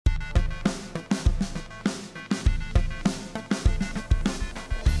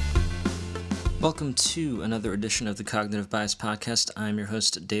Welcome to another edition of the Cognitive Bias Podcast. I'm your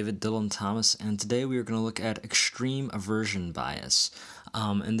host, David Dillon Thomas, and today we are going to look at extreme aversion bias.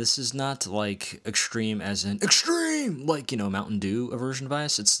 And this is not like extreme as in extreme, like, Mountain Dew aversion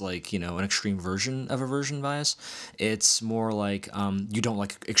bias. It's like, an extreme version of aversion bias. It's more like you don't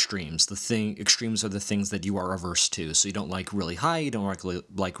like extremes. Extremes are the things that you are averse to. So you don't like really high, you don't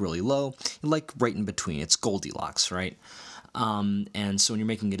like really low, you like right in between. It's Goldilocks, right? And so when you're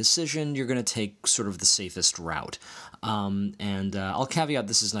making a decision, you're going to take sort of the safest route. I'll caveat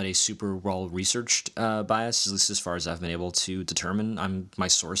this is not a super well-researched bias, at least as far as I've been able to determine. My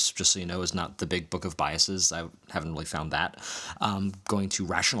source, just so you know, is not the big book of biases. I haven't really found that. Going to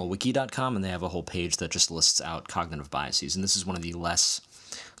rationalwiki.com, and they have a whole page that just lists out cognitive biases, and this is one of the less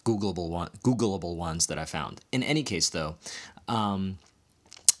Googleable ones that I found. In any case, though,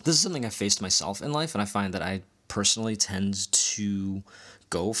 this is something I faced myself in life, and I find that I personally tend to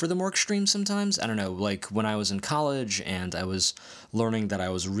go for the more extreme sometimes. I don't know, like when I was in college and I was learning that I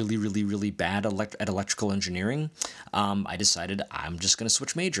was really, really, really bad at electrical engineering, I decided I'm just going to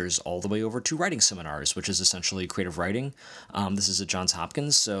switch majors all the way over to writing seminars, which is essentially creative writing. This is at Johns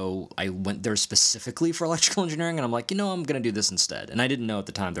Hopkins, so I went there specifically for electrical engineering, and I'm like, I'm going to do this instead. And I didn't know at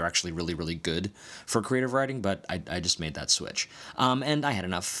the time they're actually really, really good for creative writing, but I just made that switch. And I had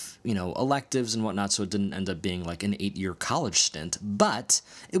enough, electives and whatnot, so it didn't end up being like an 8-year college stint, but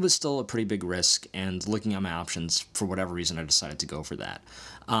it was still a pretty big risk, and looking at my options, for whatever reason, I decided to go for that.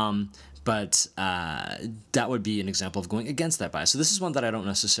 But that would be an example of going against that bias. So this is one that I don't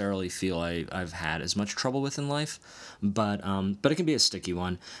necessarily feel I've had as much trouble with in life, but it can be a sticky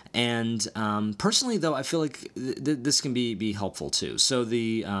one. And personally, though, I feel like this can be helpful too. So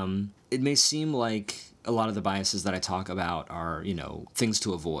it may seem like a lot of the biases that I talk about are, things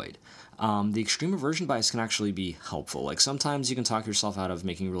to avoid. The extreme aversion bias can actually be helpful. Like sometimes you can talk yourself out of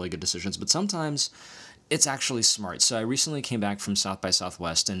making really good decisions, but sometimes it's actually smart. So I recently came back from South by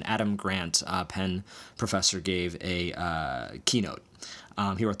Southwest, and Adam Grant, Penn professor, gave a keynote.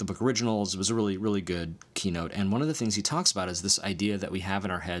 He wrote the book Originals. It was a really, really good keynote. And one of the things he talks about is this idea that we have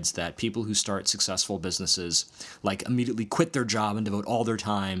in our heads that people who start successful businesses like immediately quit their job and devote all their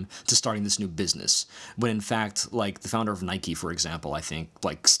time to starting this new business. When in fact, like the founder of Nike, for example, I think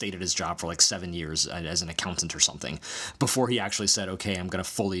like stayed at his job for like 7 years as an accountant or something before he actually said, okay, I'm going to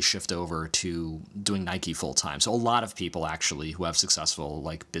fully shift over to doing Nike full time. So a lot of people actually who have successful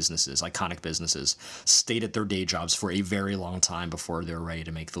like businesses, iconic businesses, stayed at their day jobs for a very long time before they were ready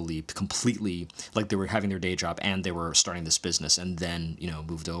to make the leap completely, like they were having their day job and they were starting this business, and then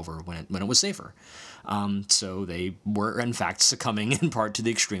moved over when it was safer. So they were in fact succumbing in part to the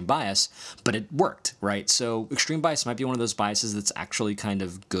extreme bias, but it worked, right? So extreme bias might be one of those biases that's actually kind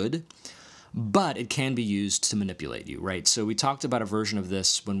of good, but it can be used to manipulate you, right? So we talked about a version of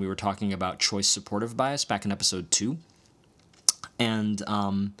this when we were talking about choice supportive bias back in episode 2. And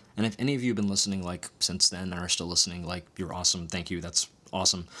if any of you have been listening like since then and are still listening, like you're awesome. Thank you. That's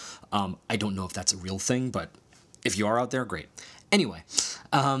awesome. I don't know if that's a real thing, but if you are out there, great. Anyway,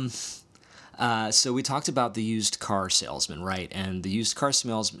 so we talked about the used car salesman, right? And the used car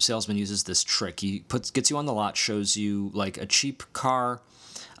salesman uses this trick. He gets you on the lot, shows you like a cheap car,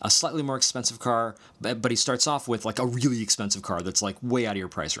 a slightly more expensive car, but he starts off with like a really expensive car that's like way out of your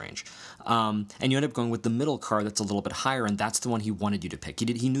price range. And you end up going with the middle car that's a little bit higher, and that's the one he wanted you to pick.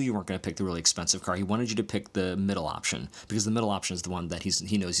 He knew you weren't going to pick the really expensive car. He wanted you to pick the middle option because the middle option is the one that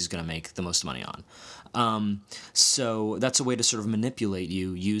he knows he's going to make the most money on. So that's a way to sort of manipulate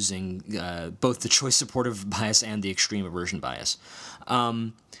you using both the choice supportive bias and the extreme aversion bias.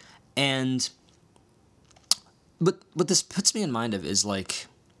 But what this puts me in mind of is like,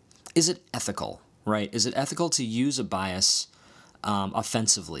 is it ethical, right? Is it ethical to use a bias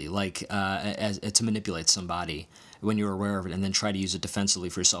offensively, like to manipulate somebody when you're aware of it, and then try to use it defensively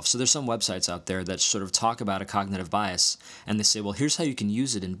for yourself? So there's some websites out there that sort of talk about a cognitive bias, and they say, well, here's how you can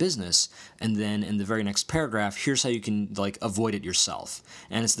use it in business, and then in the very next paragraph, here's how you can like avoid it yourself.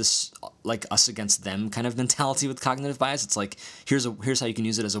 And it's this like us against them kind of mentality with cognitive bias. It's like here's how you can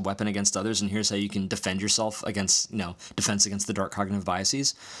use it as a weapon against others, and here's how you can defend yourself against defense against the dark cognitive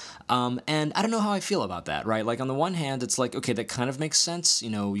biases. And I don't know how I feel about that, right? Like on the one hand, it's like, okay, that kind of makes sense.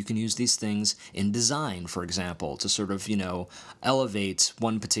 You can use these things in design, for example, to sort of, elevate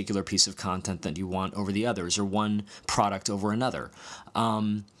one particular piece of content that you want over the others, or one product over another.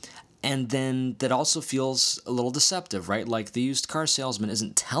 And then that also feels a little deceptive, right? Like the used car salesman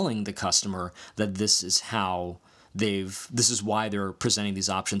isn't telling the customer that this is why they're presenting these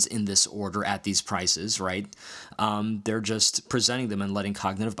options in this order at these prices, right? They're just presenting them and letting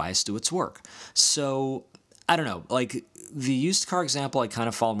cognitive bias do its work. So I don't know, like the used car example, I kind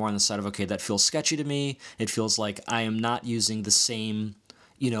of fall more on the side of, okay, that feels sketchy to me. It feels like I am not using the same,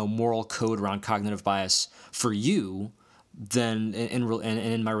 moral code around cognitive bias for you than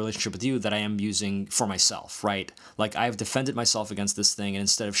in my relationship with you that I am using for myself, right? Like, I've defended myself against this thing, and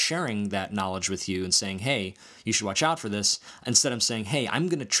instead of sharing that knowledge with you and saying, hey, you should watch out for this, instead I'm saying, hey, I'm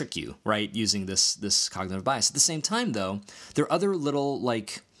going to trick you, right, using this cognitive bias. At the same time, though, there are other little,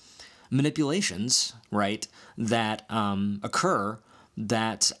 like, manipulations, right, that occur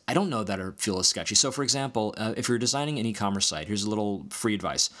that I don't know that feel as sketchy. So, for example, if you're designing an e-commerce site, here's a little free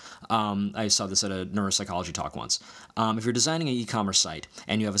advice. I saw this at a neuropsychology talk once. If you're designing an e-commerce site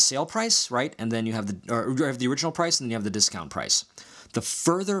and you have a sale price, right, and then you have the original price and then you have the discount price. The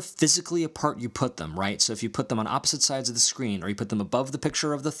further physically apart you put them, right? So if you put them on opposite sides of the screen, or you put them above the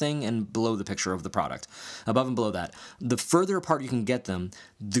picture of the thing and below the picture of the product, above and below that, the further apart you can get them,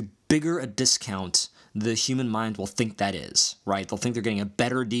 the bigger a discount the human mind will think that is, right? They'll think they're getting a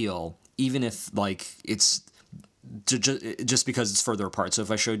better deal, even if, like, it's just because it's further apart. So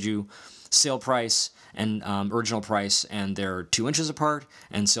if I showed you sale price and original price, and they're 2 inches apart,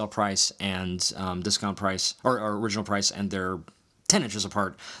 and sale price and discount price, or original price, and they're 10 inches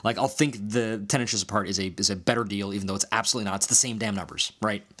apart, like, I'll think the 10 inches apart is a better deal, even though it's absolutely not. It's the same damn numbers,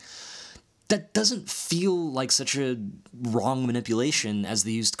 right? That doesn't feel like such a wrong manipulation as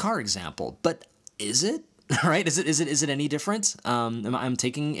the used car example, but is it? Right? Is it any different? I'm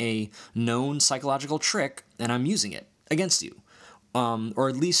taking a known psychological trick and I'm using it against you, or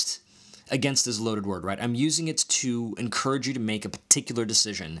at least against is a loaded word, right? I'm using it to encourage you to make a particular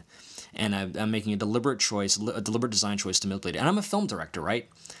decision, and I'm making a deliberate choice, a deliberate design choice to manipulate it. And I'm a film director, right?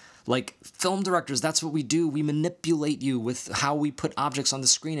 Like, film directors, that's what we do. We manipulate you with how we put objects on the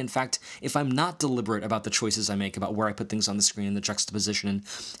screen. In fact, if I'm not deliberate about the choices I make, about where I put things on the screen and the juxtaposition and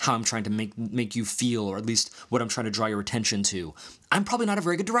how I'm trying to make you feel, or at least what I'm trying to draw your attention to, I'm probably not a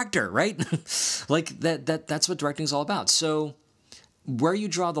very good director, right? Like, that's what directing is all about. So where you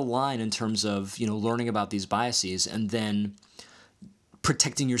draw the line in terms of, learning about these biases and then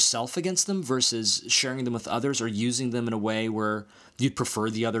protecting yourself against them versus sharing them with others or using them in a way where you'd prefer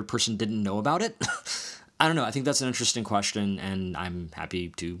the other person didn't know about it? I don't know. I think that's an interesting question, and I'm happy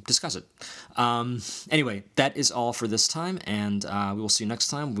to discuss it. Anyway, that is all for this time, and we will see you next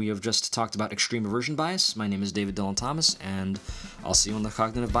time. We have just talked about extreme aversion bias. My name is David Dylan Thomas, and I'll see you on the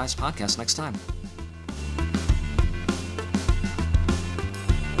Cognitive Bias Podcast next time.